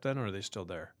dry up then, or are they still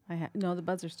there? No, the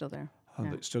buds are still there. Are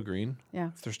Yeah. they still green? Yeah,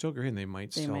 If they're still green, they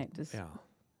might still. might just- Yeah.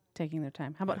 taking their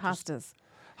time. How about Yeah, just- hostas?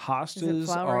 Hostas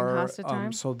flowering are hosta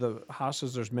time? so the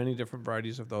hostas. There's many different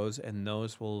varieties of those, and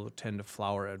those will tend to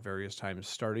flower at various times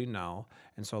starting now.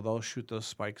 And so they'll shoot those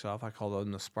spikes off. I call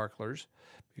them the sparklers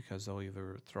because they'll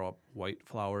either throw up white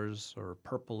flowers or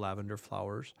purple lavender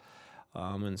flowers,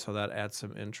 and so that adds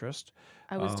some interest.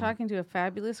 I was talking to a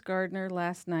fabulous gardener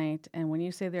last night, and when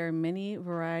you say there are many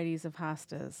varieties of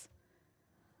hostas,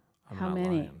 I'm How not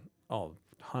many? lying. Oh,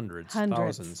 hundreds,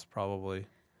 thousands probably.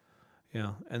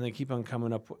 Yeah, and they keep on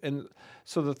coming up. And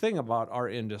so the thing about our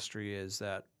industry is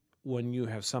that when you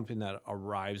have something that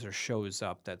arrives or shows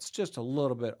up that's just a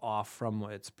little bit off from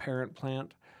its parent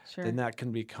plant, then that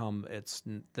can become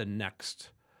the next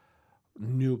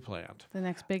new plant. The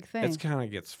next big thing. It kind of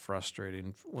gets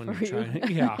frustrating when you're trying to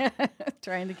keep up.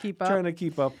 Trying to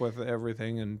keep up with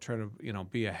everything and trying to,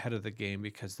 be ahead of the game,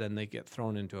 because then they get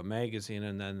thrown into a magazine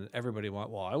and then everybody I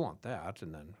want that.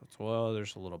 And then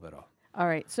there's a little bit of. All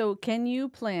right. So can you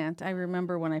plant? I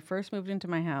remember when I first moved into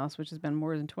my house, which has been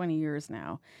more than 20 years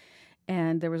now,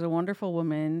 and there was a wonderful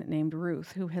woman named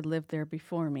Ruth who had lived there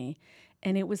before me,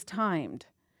 and it was timed.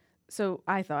 So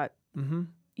I thought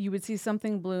you would see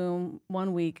something bloom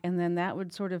one week, and then that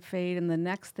would sort of fade, and the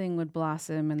next thing would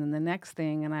blossom, and then the next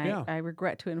thing. And I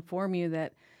regret to inform you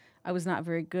that I was not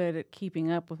very good at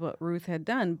keeping up with what Ruth had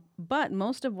done. But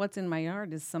most of what's in my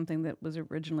yard is something that was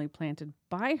originally planted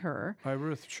by her. By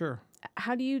Ruth, sure.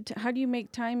 How do you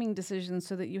make timing decisions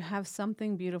so that you have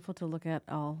something beautiful to look at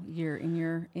all year in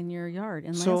your yard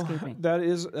in landscaping?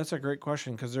 That's a great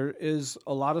question, because there is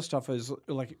a lot of stuff is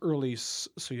like early. So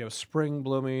you have spring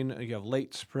blooming, you have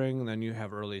late spring, and then you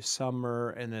have early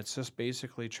summer, and it's just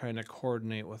basically trying to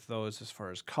coordinate with those as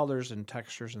far as colors and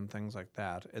textures and things like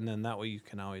that. And then that way you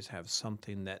can always have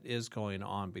something that is going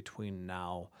on between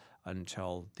now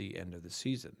until the end of the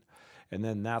season, and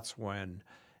then that's when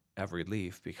every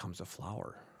leaf becomes a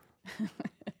flower.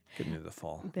 Getting into the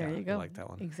fall. There you go. I like that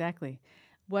one. Exactly.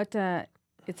 What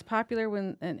it's popular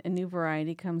when a new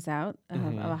variety comes out of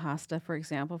a hosta, for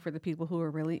example, for the people who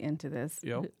are really into this.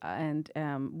 Yep. And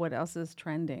what else is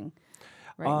trending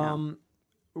right now?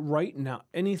 Right now,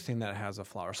 anything that has a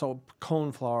flower. So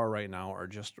coneflower right now are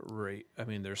just right. I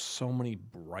mean, there's so many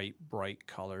bright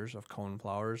colors of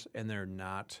coneflowers, and they're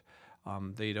not.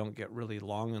 They don't get really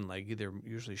long and leggy. They're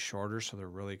usually shorter, so they're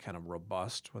really kind of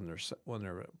robust when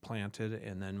they're planted.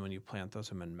 And then when you plant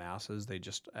those in masses, they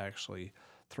just actually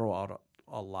throw out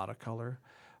a lot of color.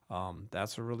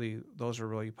 Those are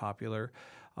really popular.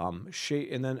 Shade,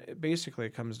 and then basically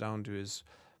it comes down to is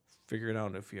figuring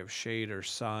out if you have shade or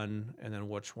sun, and then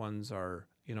which ones are.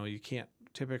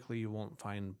 You won't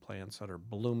find plants that are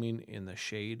blooming in the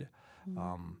shade.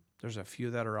 There's a few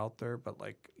that are out there, but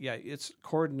it's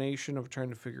coordination of trying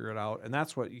to figure it out. And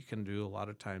that's what you can do a lot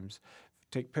of times.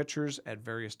 Take pictures at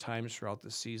various times throughout the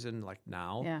season, like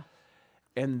now. Yeah.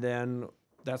 And then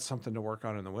that's something to work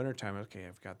on in the wintertime. Okay,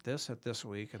 I've got this at this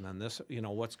week, and then this,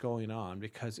 what's going on,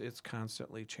 because it's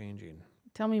constantly changing.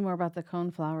 Tell me more about the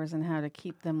coneflowers and how to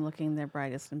keep them looking their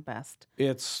brightest and best.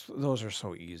 Those are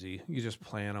so easy. You just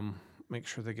plant them. Make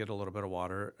sure they get a little bit of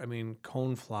water. I mean,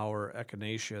 coneflower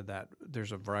echinacea,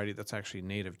 there's a variety that's actually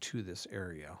native to this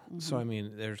area. So, I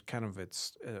mean, there's kind of,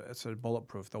 it's a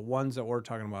bulletproof. The ones that we're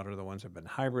talking about are the ones that have been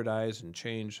hybridized and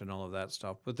changed and all of that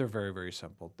stuff, but they're very, very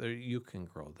simple. You can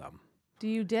grow them. Do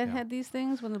you deadhead these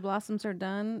things when the blossoms are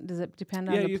done? Does it depend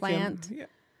on the plant? Yeah.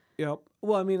 Yep.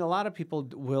 Well, I mean, a lot of people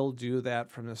will do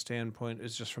that from the standpoint,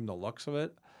 is just from the looks of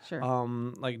it. Sure.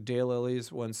 Like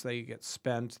daylilies, once they get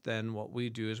spent, then what we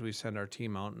do is we send our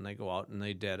team out and they go out and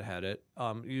they deadhead it.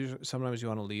 Sometimes you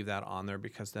want to leave that on there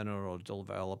because then it will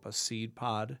develop a seed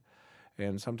pod.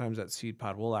 And sometimes that seed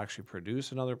pod will actually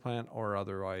produce another plant, or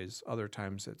other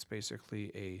times it's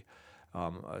basically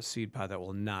a seed pod that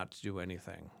will not do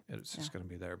anything. It's just going to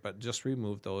be there. But just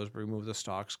remove the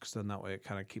stalks, because then that way it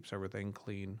kind of keeps everything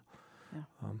clean.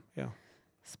 Yeah.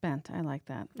 Spent. I like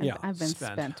that. Yeah, I've been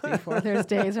spent before. There's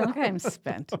days where I'm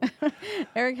spent.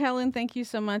 Eric Helen, thank you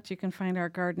so much. You can find our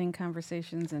gardening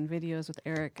conversations and videos with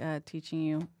Eric teaching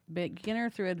you beginner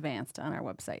through advanced on our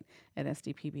website at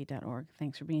sdpb.org.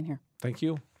 Thanks for being here. Thank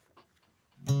you.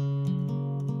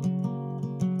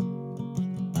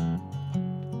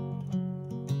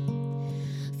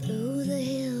 Through the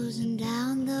hills and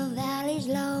down the valleys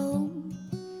low,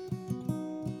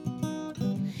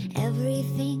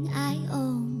 everything I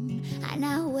own I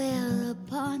now wear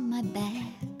upon my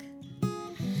back.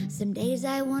 Some days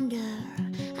I wonder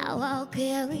how I'll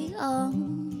carry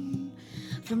on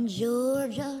from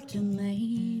Georgia to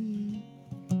Maine.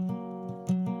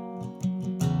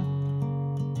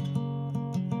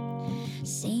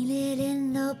 Seen it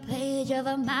in the page of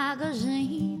a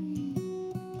magazine,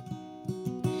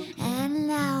 and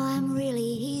now I'm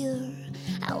really here.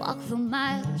 I walk for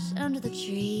miles under the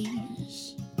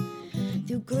trees.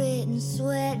 Through grit and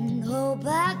sweat and hope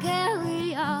I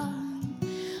carry on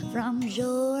from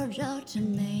Georgia to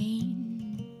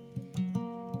Maine.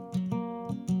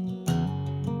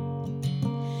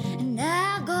 And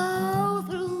I go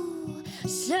through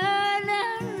sun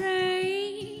and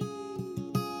rain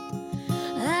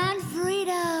and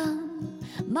freedom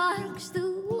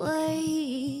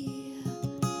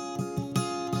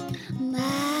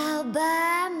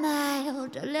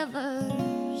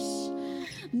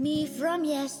me from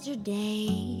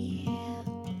yesterday.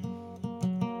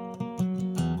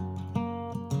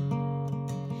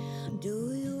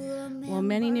 Well,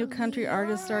 many new country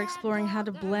artists are exploring how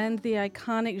to blend the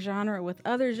iconic genre with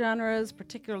other genres,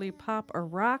 particularly pop or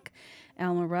rock.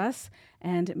 Alma Russ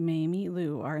and Mamie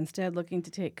Lou are instead looking to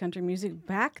take country music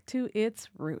back to its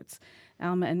roots.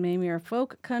 Alma and Mamie are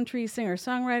folk country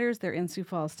singer-songwriters. They're in Sioux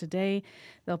Falls today.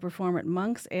 They'll perform at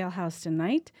Monk's Ale House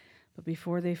tonight. But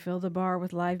before they fill the bar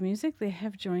with live music, they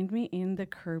have joined me in the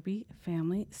Kirby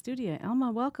family studio.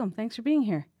 Alma, welcome. Thanks for being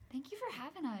here. Thank you for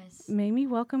having us. Mamie,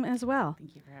 welcome as well.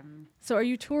 Thank you for having me. So are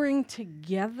you touring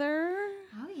together?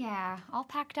 Oh, yeah. All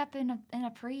packed up in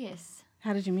a Prius.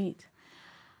 How did you meet?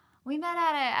 We met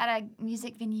at a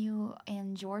music venue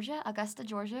in Georgia, Augusta,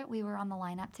 Georgia. We were on the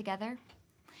lineup together.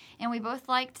 And we both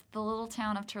liked the little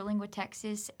town of Terlingwood,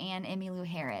 Texas, and Emmylou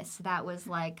Harris. That was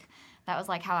like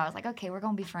how I was like, okay, we're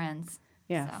going to be friends.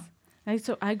 Yes.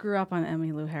 So I grew up on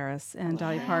Emmylou Harris and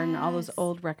Dolly Parton, all those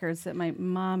old records that my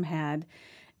mom had.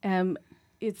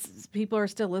 It's people are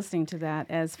still listening to that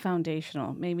as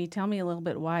foundational. Maybe tell me a little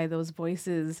bit why those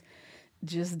voices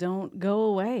just don't go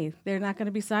away. They're not going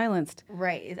to be silenced.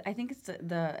 Right. I think it's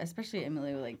especially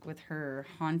Emmylou, like with her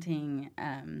haunting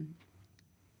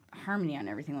harmony on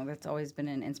everything. Like that's always been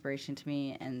an inspiration to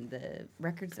me. And the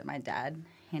records that my dad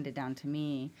handed down to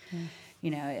me, you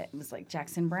know, it was like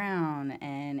Jackson Browne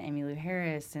and Emmylou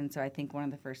Harris. And so I think one of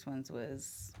the first ones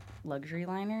was Luxury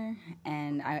Liner.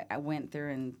 And I went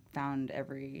through and found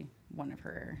every one of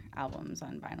her albums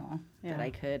on vinyl that I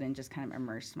could and just kind of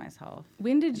immersed myself.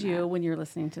 When did you, when you're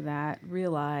listening to that,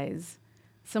 realize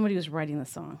somebody was writing the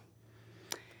song?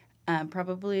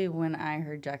 Probably when I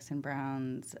heard Jackson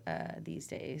Browne's These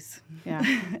Days. Yeah.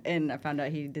 And I found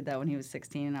out he did that when he was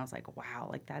 16, and I was like, wow,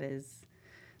 like that is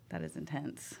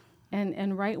intense.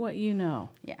 And write what you know.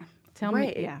 Yeah. Tell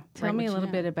me a little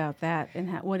bit about that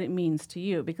and what it means to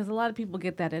you, because a lot of people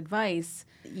get that advice.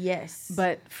 Yes.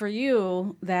 But for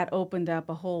you, that opened up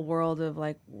a whole world of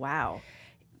like, wow.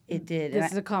 It did.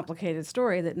 This is a complicated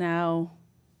story that now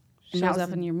shows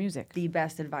up in your music. The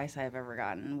best advice I've ever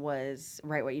gotten was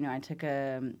write what you know. I took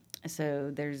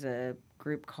so there's a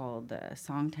group called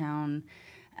Songtown.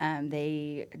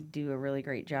 They do a really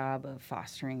great job of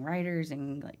fostering writers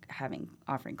and like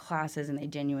offering classes, and they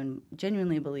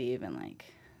genuinely believe in like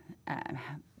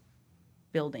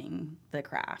building the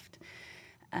craft.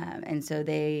 And so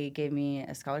they gave me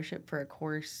a scholarship for a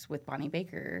course with Bonnie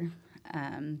Baker,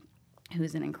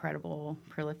 who's an incredible,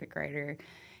 prolific writer.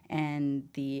 And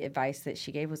the advice that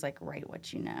she gave was like, write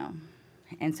what you know.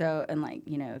 And so, and like,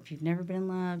 you know, if you've never been in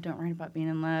love, don't write about being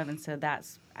in love. And so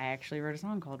I actually wrote a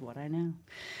song called What I Know.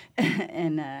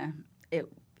 And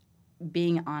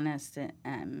being honest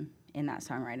in that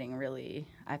songwriting really,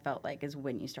 I felt like is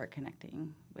when you start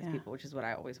connecting with people, which is what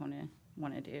I always want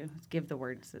to do, is give the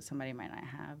words that somebody might not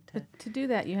have. But to do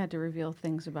that, you had to reveal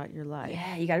things about your life.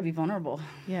 Yeah, you got to be vulnerable.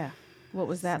 Yeah. What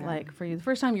was that like for you? The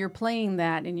first time you're playing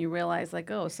that and you realize,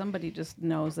 like, oh, somebody just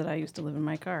knows that I used to live in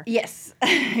my car. Yes,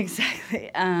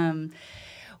 exactly.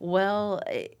 Well,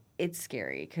 it's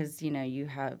scary because, you know, you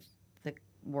have the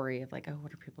worry of, like, oh,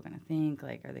 what are people going to think?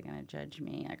 Like, are they going to judge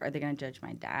me? Like, are they going to judge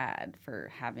my dad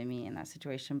for having me in that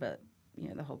situation? But, you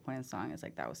know, the whole point of the song is,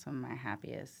 like, that was some of my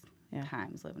happiest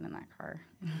times living in that car.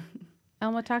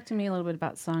 Alma, talk to me a little bit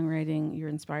about songwriting. You're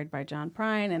inspired by John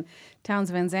Prine and Townes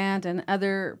Van Zandt and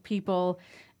other people.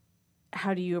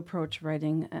 How do you approach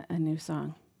writing a new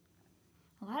song?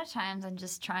 A lot of times I'm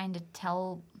just trying to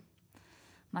tell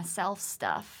myself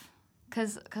stuff.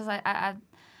 Because I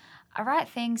write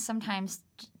things sometimes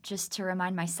just to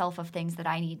remind myself of things that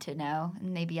I need to know,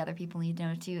 and maybe other people need to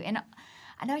know too. And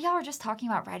I know y'all were just talking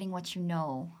about writing what you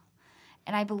know.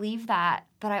 And I believe that,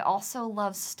 but I also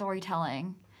love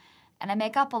storytelling. And I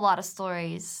make up a lot of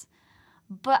stories.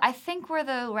 But I think where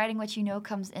the writing what you know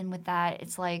comes in with that,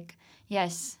 it's like,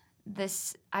 yes,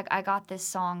 I got this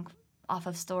song off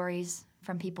of stories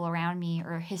from people around me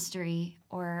or history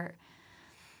or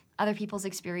other people's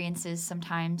experiences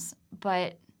sometimes.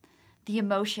 But the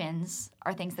emotions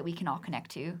are things that we can all connect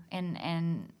to.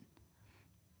 And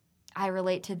I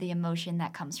relate to the emotion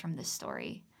that comes from this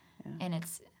story. Yeah.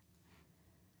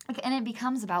 And it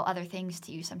becomes about other things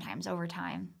to you sometimes over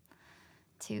time.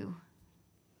 Too.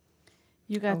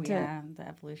 You got the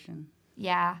evolution.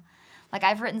 Yeah. Like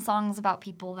I've written songs about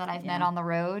people that I've met on the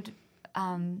road,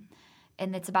 and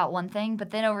it's about one thing,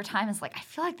 but then over time it's like, I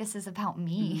feel like this is about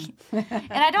me. Mm-hmm.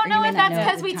 And I don't know if that's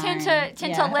because we tend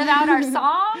to live out our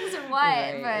songs or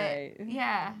what, right.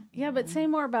 Yeah. Yeah, but say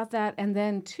more about that, and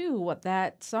then too, what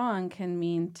that song can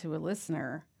mean to a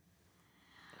listener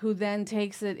who then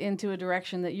takes it into a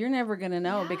direction that you're never going to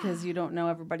know because you don't know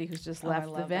everybody who's just left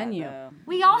the venue.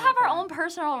 We all have our own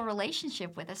personal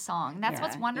relationship with a song. That's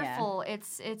what's wonderful. Yeah.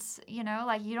 It's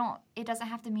like it doesn't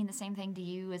have to mean the same thing to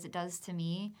you as it does to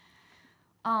me.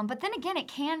 But then again, it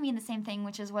can mean the same thing,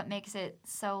 which is what makes it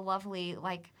so lovely.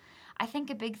 Like, I think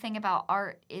a big thing about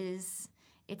art is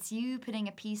it's you putting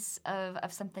a piece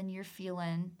of something you're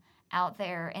feeling out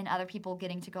there and other people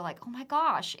getting to go like, oh my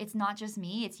gosh, it's not just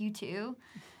me, it's you too.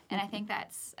 And I think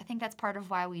that's part of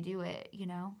why we do it,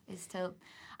 is to,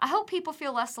 I hope people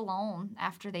feel less alone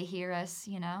after they hear us,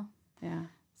 Yeah.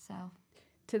 So.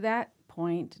 To that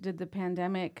point, did the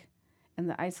pandemic and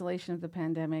the isolation of the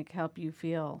pandemic help you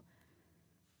feel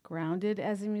grounded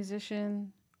as a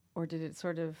musician, or did it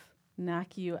sort of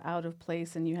knock you out of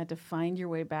place and you had to find your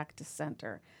way back to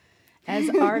center? As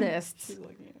artists,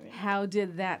 how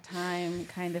did that time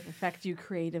kind of affect you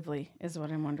creatively, is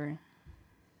what I'm wondering.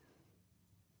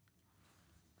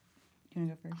 You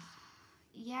want to go first?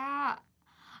 Yeah,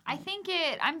 I think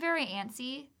I'm very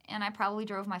antsy, and I probably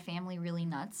drove my family really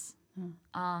nuts.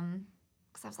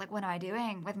 Because I was like, what am I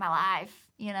doing with my life,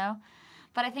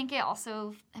 But I think it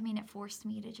also, it forced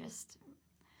me to just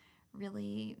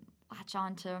really latch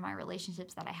on to my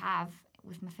relationships that I have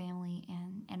with my family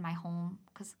and my home,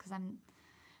 because I'm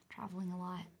traveling a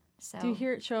lot. So do you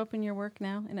hear it show up in your work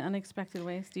now in unexpected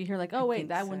ways? Do you hear like, oh wait,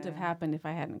 that wouldn't have happened if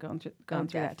I hadn't gone through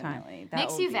that time?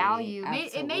 Makes you value.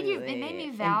 It made me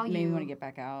value. It made me want to get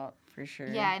back out for sure.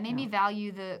 Yeah, it made me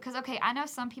value because I know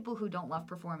some people who don't love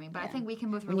performing, but I think we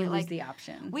can both really lose the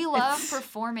option. We love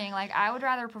performing. Like, I would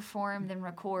rather perform than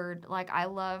record. Like, I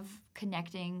love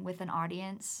connecting with an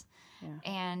audience,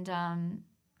 and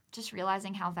just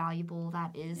realizing how valuable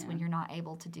that is when you're not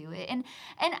able to do it. And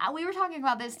we were talking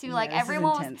about this too. Like,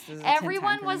 everyone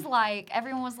was like,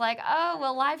 oh,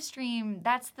 well, live stream,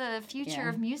 that's the future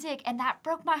of music. And that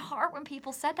broke my heart when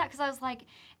people said that, because I was like,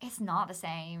 it's not the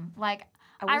same. Like,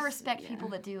 I respect people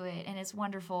that do it, and it's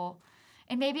wonderful.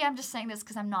 And maybe I'm just saying this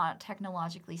because I'm not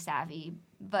technologically savvy,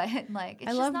 but like, it's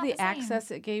I just love not the the same. access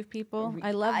it gave people.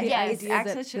 I love the idea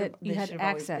that you had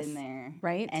access, been there,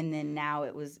 right? And then now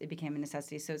it became a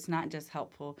necessity. So it's not just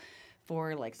helpful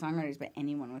for like songwriters, but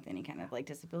anyone with any kind of like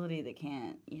disability that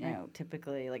can't,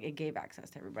 typically, like, it gave access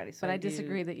to everybody. So but I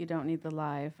disagree that you don't need the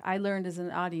live. I learned as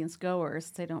an audience goer,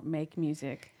 since I don't make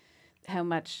music, how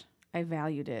much I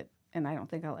valued it. And I don't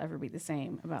think I'll ever be the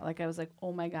same about, like, I was like,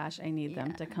 oh my gosh, I need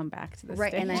them to come back to the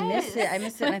stage. And I miss it. And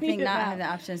I think not having the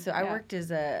option. So I worked as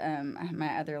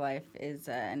my other life is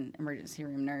an emergency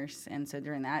room nurse. And so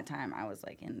during that time, I was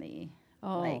like in the,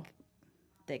 like,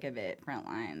 thick of it, front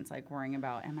lines, like worrying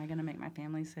about, am I going to make my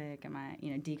family sick? Am I,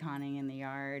 deconning in the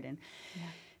yard? And,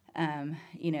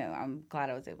 I'm glad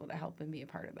I was able to help and be a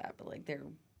part of that. But like,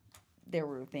 there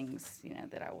were things,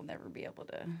 that I will never be able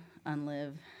to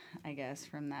unlive, I guess,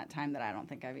 from that time that I don't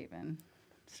think I've even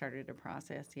started to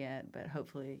process yet. But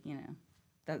hopefully,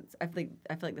 I feel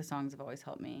like the songs have always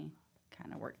helped me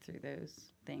kind of work through those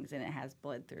things, and it has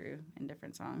bled through in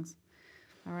different songs.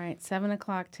 All right, 7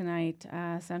 o'clock tonight,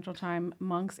 Central Time,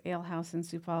 Monk's Ale House in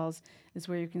Sioux Falls is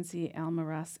where you can see Alma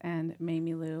Russ and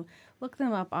Mamie Lou. Look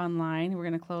them up online. We're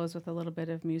going to close with a little bit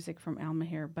of music from Alma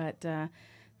here, but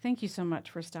thank you so much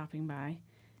for stopping by.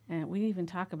 And we didn't even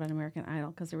talk about American Idol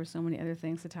because there were so many other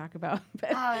things to talk about.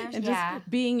 And just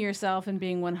being yourself and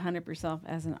being 100%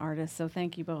 as an artist. So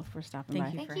thank you both for stopping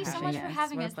by. Thank you so much for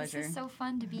having us. This is so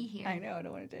fun to be here. I know. I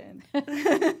don't want it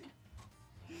to end.